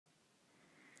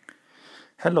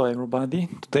Hello everybody,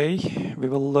 today we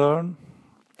will learn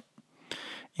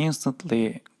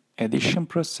instantly addition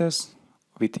process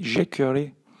with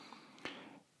Jquery.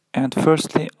 And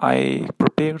firstly I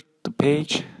prepared the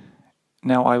page.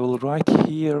 Now I will write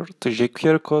here the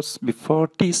Jquery codes. Before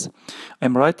this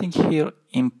I'm writing here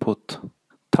input,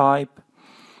 type,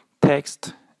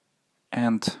 text,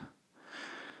 and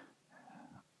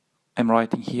I'm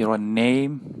writing here a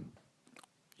name.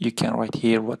 You can write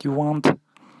here what you want.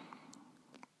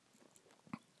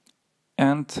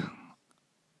 And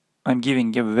I'm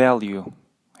giving a value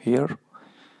here.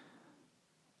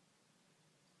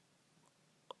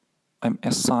 I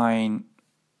assign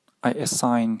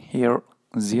here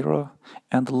 0,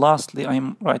 and lastly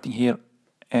I'm writing here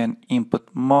an input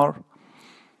more,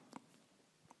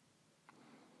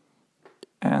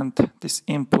 and this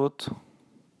input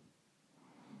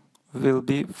will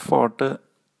be for the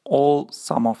all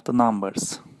sum of the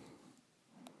numbers.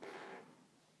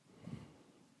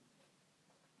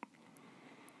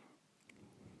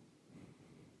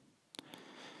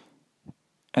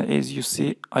 And as you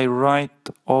see, I write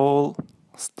all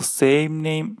the same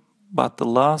name, but the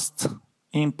last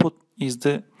input is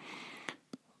the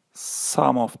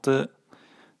sum of the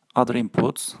other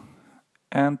inputs.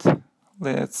 And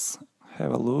let's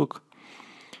have a look.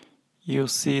 You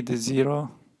see the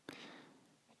 0.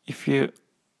 If you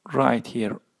write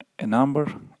here a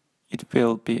number, it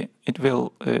will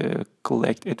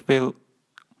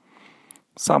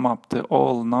sum up the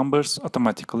all numbers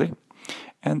automatically.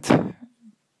 And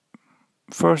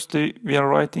firstly, we are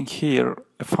writing here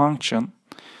a function.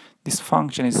 This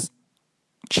function is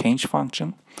change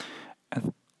function,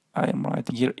 and I am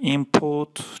writing here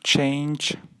input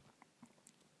change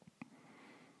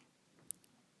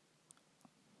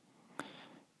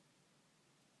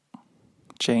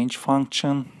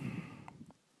function,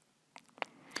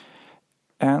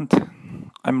 and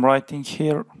I'm writing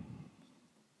here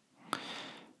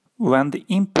when the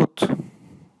input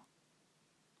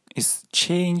is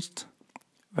changed,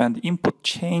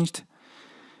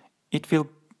 it will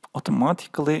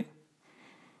automatically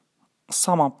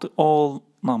sum up all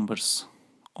numbers,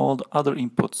 all the other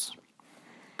inputs.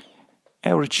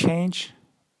 Every change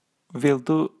will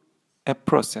do a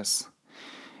process,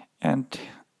 and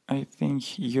I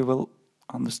think you will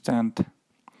understand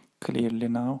clearly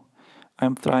now.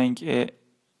 I'm trying a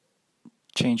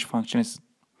change function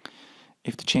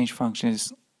if the change function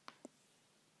is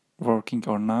working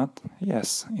or not.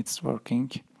 Yes, it's working.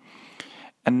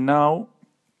 And now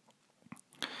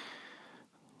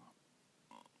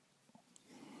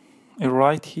I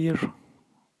write here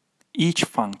each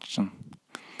function.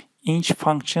 Each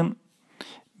function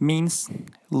means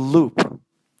loop.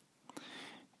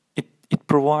 It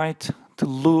provides to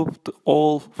loop the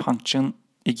all function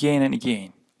again and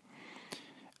again.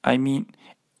 I mean,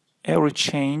 every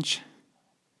change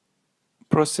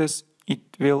process it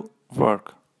will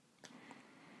work.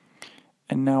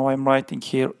 And now I'm writing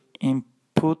here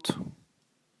input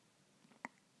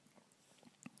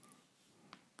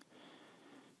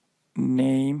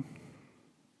name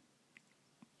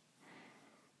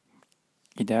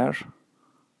either,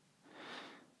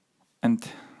 and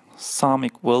sum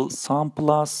equal sum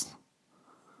plus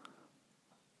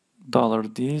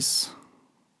 $this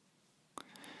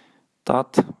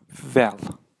dot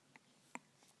val.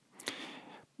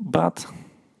 But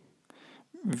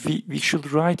we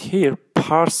should write here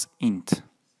parse int,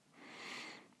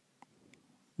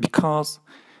 because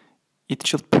it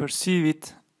should perceive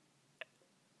it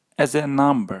as a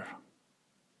number.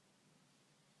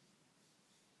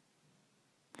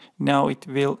 Now it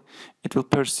will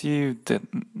perceive the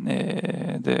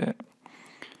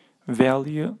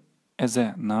value as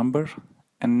a number,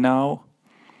 and now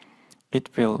it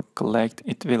will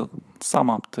sum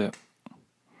up the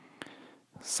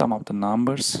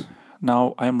numbers.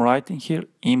 Now I'm writing here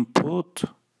input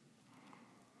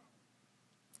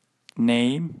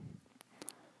name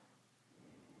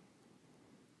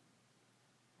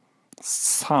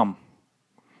sum.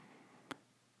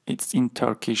 It's in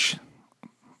Turkish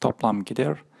toplam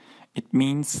gider. It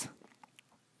means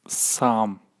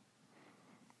sum.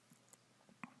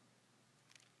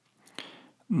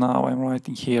 Now I'm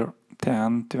writing here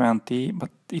 10, 20, but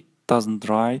it doesn't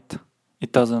write.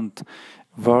 It doesn't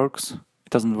work.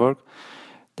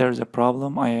 There's a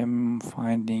problem. I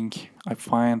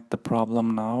find the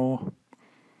problem now.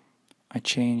 I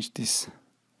change this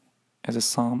as a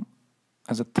sum,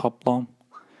 as a toplam.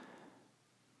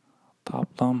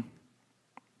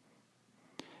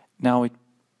 Now it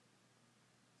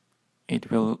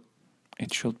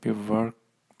should be working.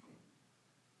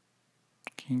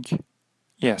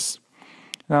 Yes,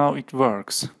 now it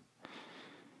works.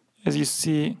 As you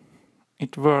see,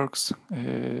 it works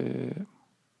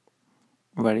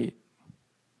very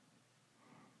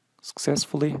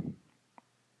successfully.